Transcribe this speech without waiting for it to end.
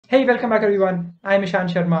Hey, welcome back everyone. I'm Ishan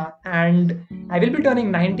Sharma and I will be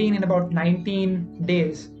turning 19 in about 19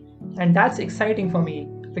 days. And that's exciting for me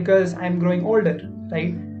because I'm growing older,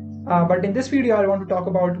 right? But in this video, I want to talk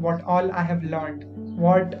about what all I have learned,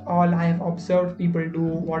 what all I have observed people do,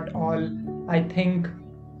 what all I think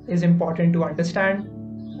is important to understand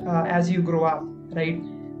as you grow up, right?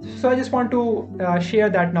 So I just want to share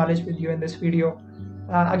that knowledge with you in this video.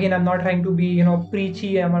 Again, I'm not trying to be,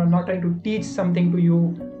 preachy. I'm not trying to teach something to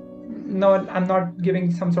you. No, I'm not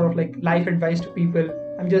giving some sort of like life advice to people.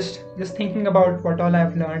 I'm just thinking about what all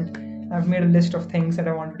I've learned. I've made a list of things that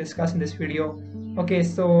I want to discuss in this video. Okay,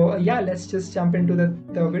 so yeah, let's just jump into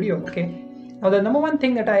the video. Okay, now the number one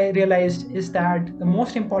thing that I realized is that the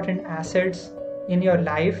most important assets in your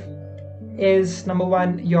life is number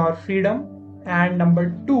one your freedom, and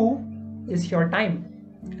number two is your time,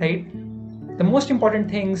 right? The most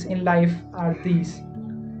important things in life are these.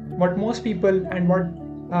 What most people and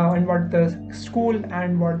what the school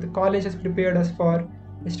and what the college has prepared us for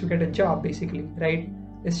is to get a job, basically, right?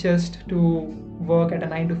 It's just to work at a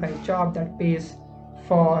 9 to 5 job that pays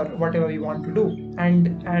for whatever we want to do.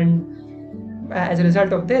 And as a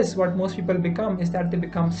result of this, what most people become is that they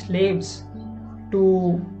become slaves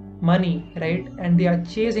to money, right? And they are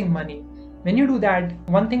chasing money. When you do that,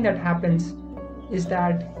 one thing that happens is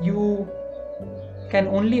that you can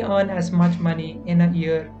only earn as much money in a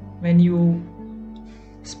year when you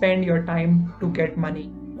spend your time to get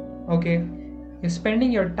money. Okay, you're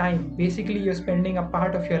spending your time, basically you're spending a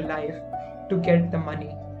part of your life to get the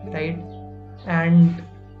money, right? And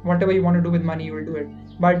whatever you want to do with money, you will do it.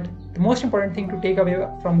 But the most important thing to take away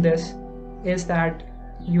from this is that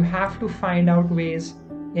you have to find out ways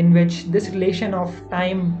in which this relation of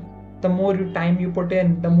time, the more time you put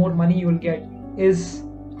in, the more money you will get, is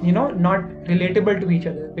not relatable to each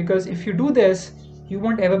other. Because if you do this, you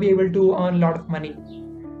won't ever be able to earn a lot of money.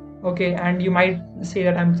 Okay, and you might say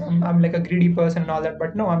that I'm like a greedy person and all that,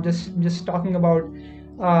 but no, I'm just talking about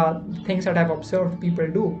things that I've observed people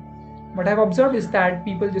do. What I've observed is that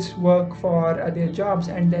people just work for their jobs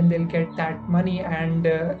and then they'll get that money, and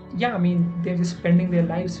yeah, I mean, they're just spending their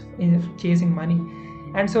lives in chasing money.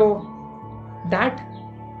 And so that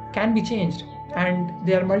can be changed, and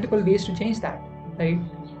there are multiple ways to change that, right?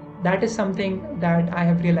 That is something that I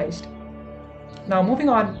have realized. Now, moving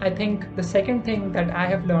on, I think the second thing that I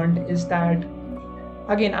have learned is that,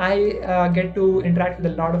 again, I get to interact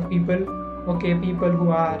with a lot of people. Okay, people who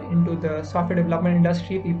are into the software development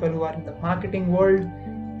industry, people who are in the marketing world,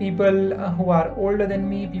 people who are older than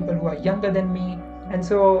me, people who are younger than me. And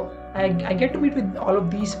so I get to meet with all of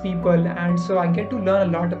these people, and so I get to learn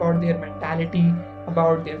a lot about their mentality,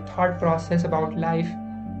 about their thought process, about life.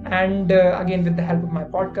 And again, with the help of my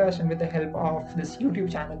podcast and with the help of this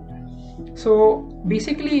YouTube channel. So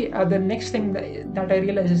basically, the next thing that I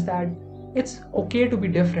realize is that it's okay to be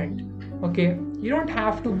different. Okay, you don't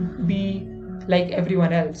have to be like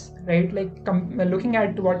everyone else, right? Like looking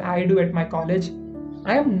at what I do at my college,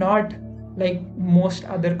 I am not like most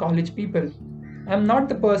other college people. I'm not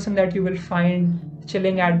the person that you will find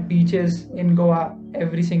chilling at beaches in Goa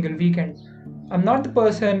every single weekend. I'm not the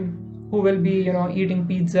person who will be, eating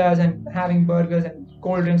pizzas and having burgers and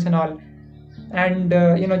cold drinks and all, and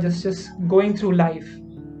just going through life.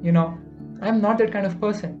 you know I'm not that kind of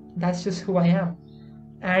person. That's just who I am,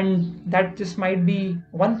 and that just might be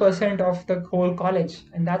 1% of the whole college,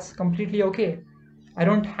 and that's completely okay. I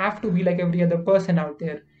don't have to be like every other person out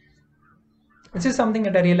there. This is something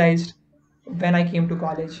that I realized when I came to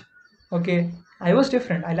college. Okay, I was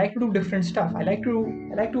different. I like to do different stuff. I like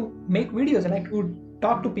to make videos. I like to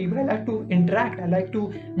talk to people. I like to interact. I like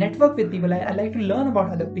to network with people. I like to learn about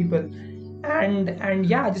other people. And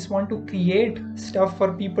yeah, I just want to create stuff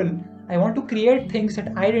for people. I want to create things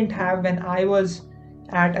that I didn't have when I was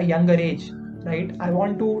at a younger age, right? I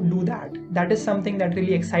want to do that. That is something that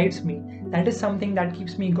really excites me. That is something that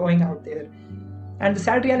keeps me going out there. And the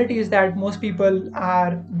sad reality is that most people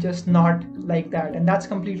are just not like that, and that's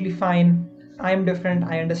completely fine. I'm different,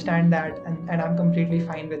 I understand that, and I'm completely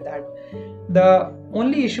fine with that. The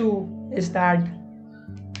only issue is that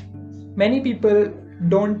many people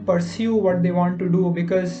don't pursue what they want to do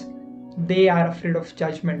because they are afraid of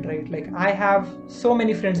judgment, right? Like, I have so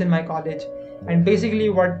many friends in my college, and basically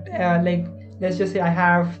what like, let's just say I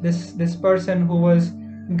have this person who was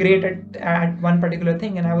great at one particular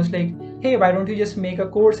thing, and I was like, hey, why don't you just make a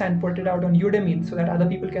course and put it out on Udemy so that other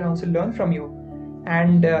people can also learn from you?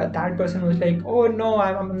 And that person was like, oh no,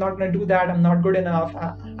 I'm not going to do that. I'm not good enough.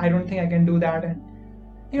 I don't think I can do that. And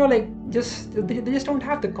like, just they just don't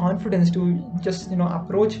have the confidence to just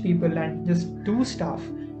approach people and just do stuff,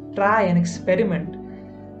 try and experiment.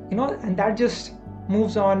 And that just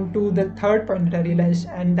moves on to the third point that I realized,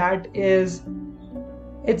 and that is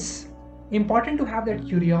it's important to have that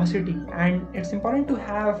curiosity, and it's important to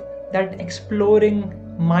have that exploring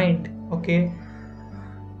mind. Okay,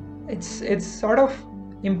 it's sort of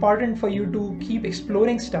important for you to keep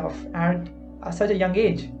exploring stuff at such a young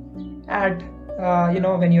age. At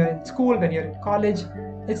when you're in school, when you're in college,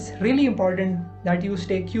 it's really important that you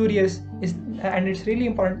stay curious, and it's really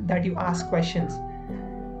important that you ask questions.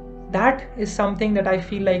 That is something that I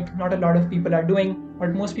feel like not a lot of people are doing.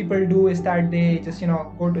 What most people do is that they just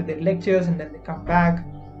go to their lectures and then they come back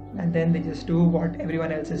and then they just do what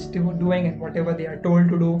everyone else is doing and whatever they are told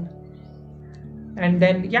to do, and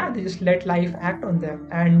then they just let life act on them.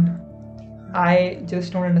 And I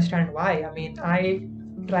just don't understand why. I mean, I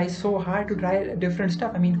try so hard to try different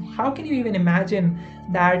stuff. I mean, how can you even imagine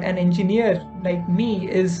that an engineer like me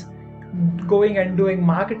is going and doing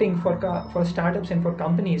marketing for startups and for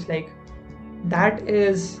companies? Like, that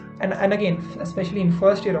is, and again, especially in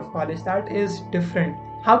first year of college, that is different.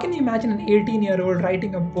 How can you imagine an 18-year-old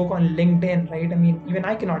writing a book on LinkedIn, right? I mean, even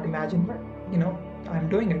I cannot imagine, but I'm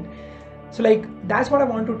doing it. So like, that's what I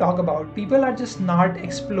want to talk about. People are just not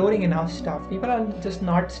exploring enough stuff. People are just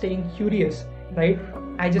not staying curious, right?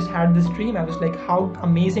 I just had this dream. I was like, how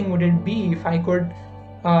amazing would it be if I could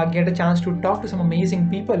get a chance to talk to some amazing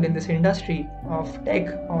people in this industry of tech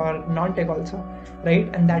or non-tech also, right?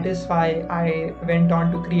 And that is why I went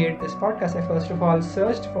on to create this podcast. I first of all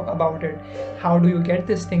searched about it. How do you get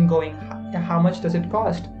this thing going? How much does it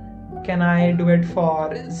cost? Can I do it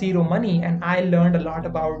for zero money? And I learned a lot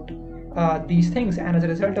about these things, and as a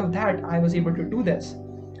result of that, I was able to do this.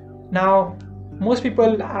 Now, most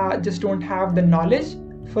people just don't have the knowledge,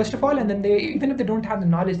 first of all, and then even if they don't have the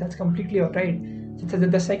knowledge, that's completely all right. So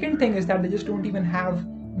the second thing is that they just don't even have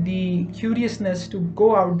the curiousness to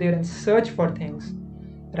go out there and search for things,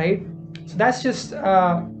 right? So that's just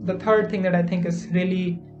the third thing that I think is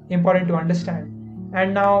really important to understand.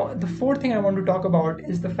 And now the fourth thing I want to talk about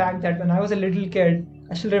is the fact that when I was a little kid,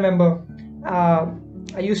 I still remember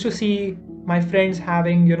I used to see my friends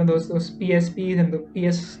having those PSPs and the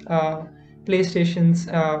PlayStations,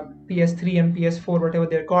 PS3 and PS4, whatever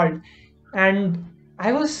they're called, and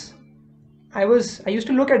I used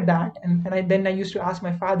to look at that, and I used to ask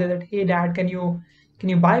my father that, hey dad, can you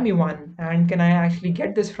buy me one, and can I actually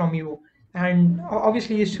get this from you? And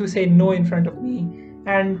obviously he used to say no in front of me,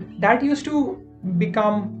 and that used to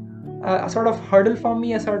become a sort of hurdle for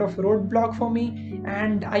me, a sort of roadblock for me,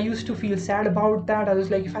 and I used to feel sad about that. I was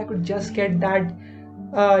like, if I could just get that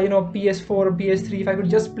PS4 or PS3, if I could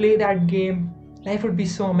just play that game, life would be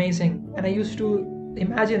so amazing. And I used to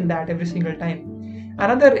imagine that every single time.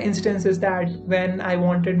 Another instance is that when I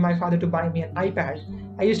wanted my father to buy me an iPad,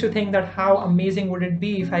 I used to think that how amazing would it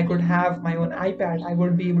be if I could have my own iPad. I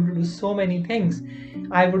would be able to do so many things.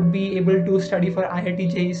 I would be able to study for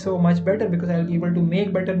IIT JEE so much better because I'll be able to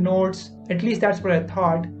make better notes. At least that's what I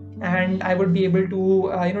thought. And I would be able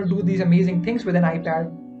to do these amazing things with an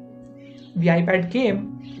iPad. The iPad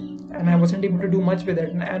came and I wasn't able to do much with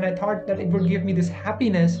it. And I thought that it would give me this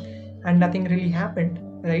happiness, and nothing really happened,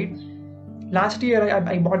 right? Last year,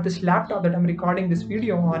 I bought this laptop that I'm recording this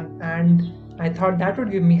video on, and I thought that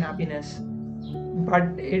would give me happiness, but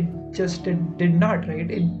it did not,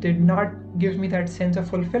 right? It did not give me that sense of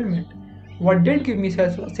fulfillment. What did give me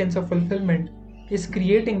a sense of fulfillment is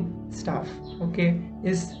creating stuff, okay?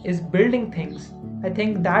 Is building things. I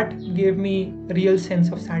think that gave me a real sense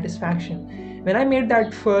of satisfaction. When I made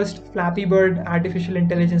that first Flappy Bird artificial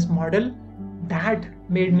intelligence model, that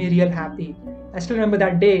made me real happy. I still remember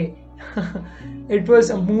that day. It was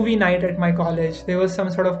a movie night at my college. There was some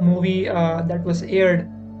sort of movie that was aired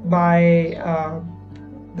by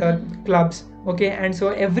the clubs, okay, and so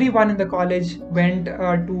everyone in the college went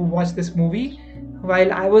to watch this movie,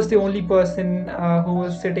 while I was the only person who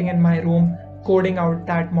was sitting in my room coding out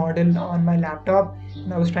that model on my laptop,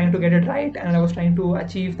 and I was trying to get it right, and I was trying to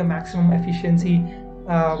achieve the maximum efficiency,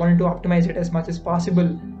 wanted to optimize it as much as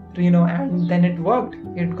possible, and then it worked.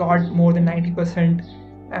 It got more than 90%.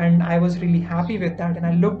 And I was really happy with that, and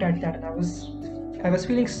I looked at that and I was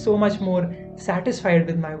feeling so much more satisfied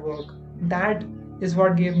with my work. That is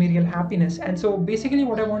what gave me real happiness. And so basically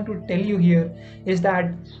what I want to tell you here is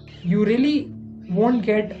that you really won't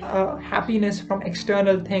get happiness from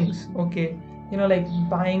external things, okay? Like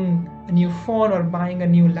buying a new phone or buying a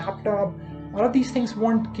new laptop. All of these things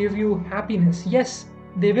won't give you happiness. Yes,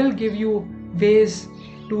 they will give you ways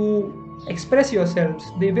to express yourselves.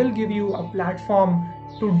 They will give you a platform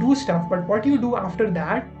to do stuff, but what you do after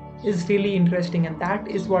that is really interesting, and that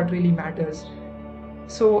is what really matters.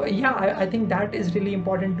 So yeah, I think that is really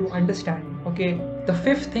important to understand, okay? The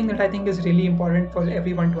fifth thing that I think is really important for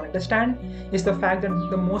everyone to understand is the fact that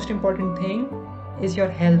the most important thing is your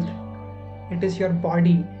health. It is your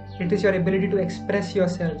body. It is your ability to express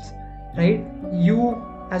yourselves, right? You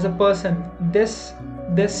as a person, this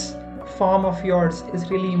form of yours is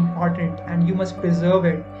really important, and you must preserve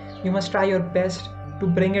it. You must try your best to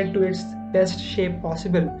bring it to its best shape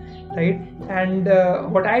possible, right? And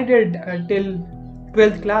what I did till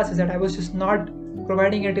 12th class is that I was just not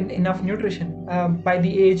providing it enough nutrition. By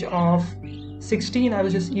the age of 16, I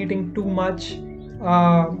was just eating too much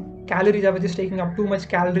calories. I was just taking up too much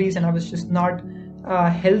calories, and I was just not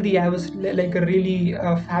healthy. I was like a really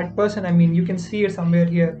fat person. I mean, you can see it somewhere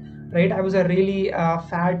here, right? I was a really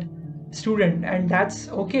fat student, and that's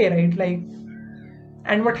okay, right? Like,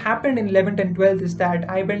 and what happened in 11th and 12th is that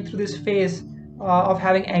I went through this phase of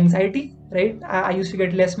having anxiety, right? I used to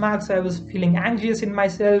get less marks, so I was feeling anxious in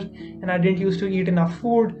myself, and I didn't used to eat enough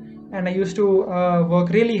food, and I used to work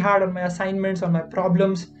really hard on my assignments, on my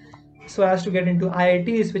problems, so as to get into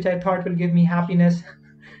IITs, which I thought will give me happiness.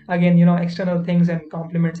 Again, external things and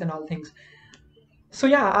compliments and all things. So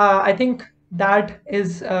yeah, I think that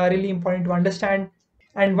is really important to understand.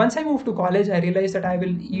 And once I moved to college, I realized that I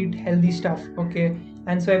will eat healthy stuff, okay?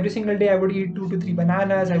 And so every single day I would eat 2 to 3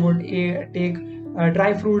 bananas. I would take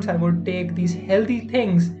dry fruits. I would take these healthy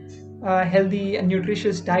things, healthy and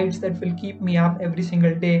nutritious diets that will keep me up every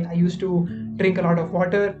single day. I used to drink a lot of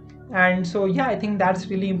water. And so yeah, I think that's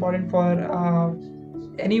really important for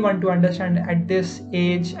anyone to understand at this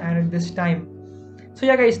age and at this time. So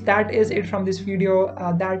yeah guys, that is it from this video.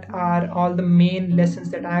 That are all the main lessons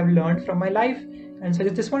that I have learned from my life, and so I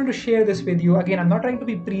just wanted to share this with you. Again, I'm not trying to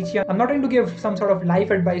be preachy, I'm not trying to give some sort of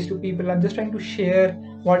life advice to people. I'm just trying to share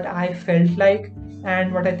what I felt like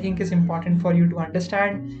and what I think is important for you to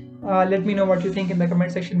understand. Let me know what you think in the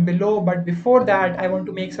comment section below, but before that I want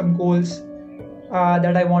to make some goals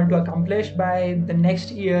that I want to accomplish by the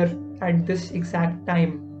next year at this exact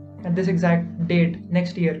time, at this exact date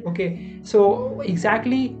next year. Okay, so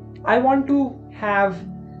exactly I want to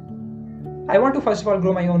first of all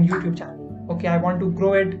grow my own YouTube channel. Okay, I want to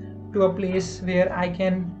grow it to a place where I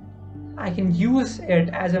can use it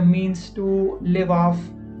as a means to live off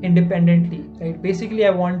independently, right? Basically, I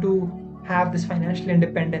want to have this financial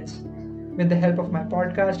independence with the help of my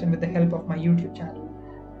podcast and with the help of my YouTube channel.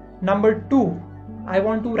 Number 2, I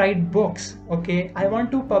want to write books. Okay, I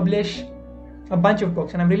want to publish a bunch of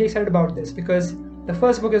books, and I'm really excited about this because the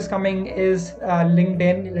first book is coming is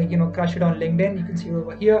LinkedIn, like crush it on LinkedIn. You can see it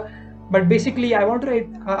over here. But basically, I want to write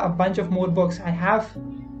a bunch of more books. I have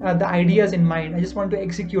the ideas in mind. I just want to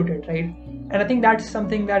execute it, right? And I think that's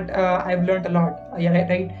something that I've learned a lot. Yeah,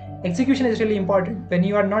 right. Execution is really important. When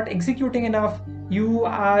you are not executing enough, you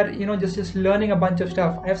are just learning a bunch of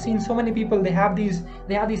stuff. I have seen so many people. They have these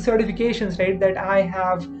certifications, right? That I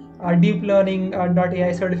have deep learning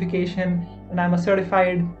 .ai certification, and I'm a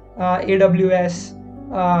certified AWS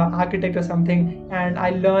architect or something, and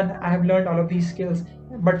I have learned all of these skills.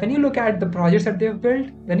 But when you look at the projects that they've built,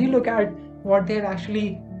 when you look at what they've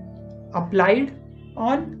actually applied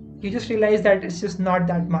on, you just realize that it's just not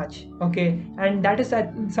that much. Okay, and that is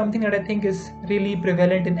something that I think is really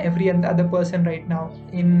prevalent in every other person right now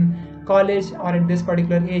in college or at this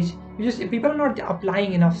particular age. People are not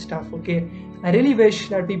applying enough stuff. Okay, I really wish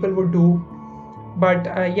that people would do, but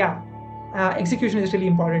execution is really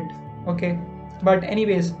important. Okay, but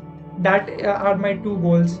anyways, that are my 2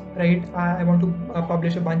 goals, right? I want to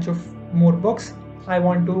publish a bunch of more books. I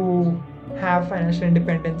want to have financial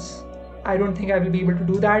independence. I don't think I will be able to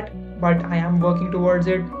do that, but I am working towards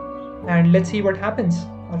it, and let's see what happens.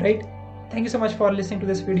 All right, thank you so much for listening to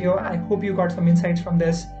this video. I hope you got some insights from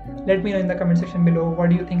this. Let me know in the comment section below, what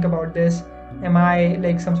do you think about this? Am I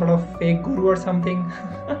like some sort of fake guru or something?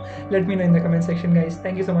 Let me know in the comment section, guys.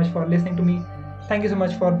 Thank you so much for listening to me. Thank you so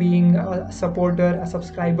much for being a supporter, a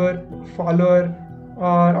subscriber, follower,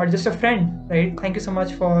 or just a friend, right? Thank you so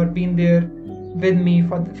much for being there with me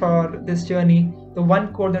for this journey. The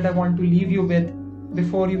one quote that I want to leave you with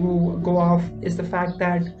before you go off is the fact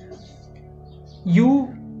that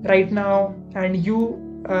you right now and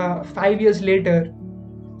you 5 years later,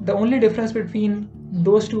 the only difference between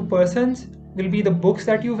those 2 persons will be the books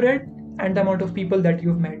that you've read and the amount of people that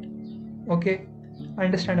you've met. Okay,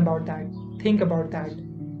 understand about that, think about that,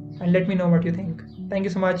 and let me know what you think. Thank you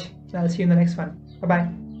so much, and I'll see you in the next one. Bye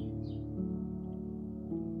bye.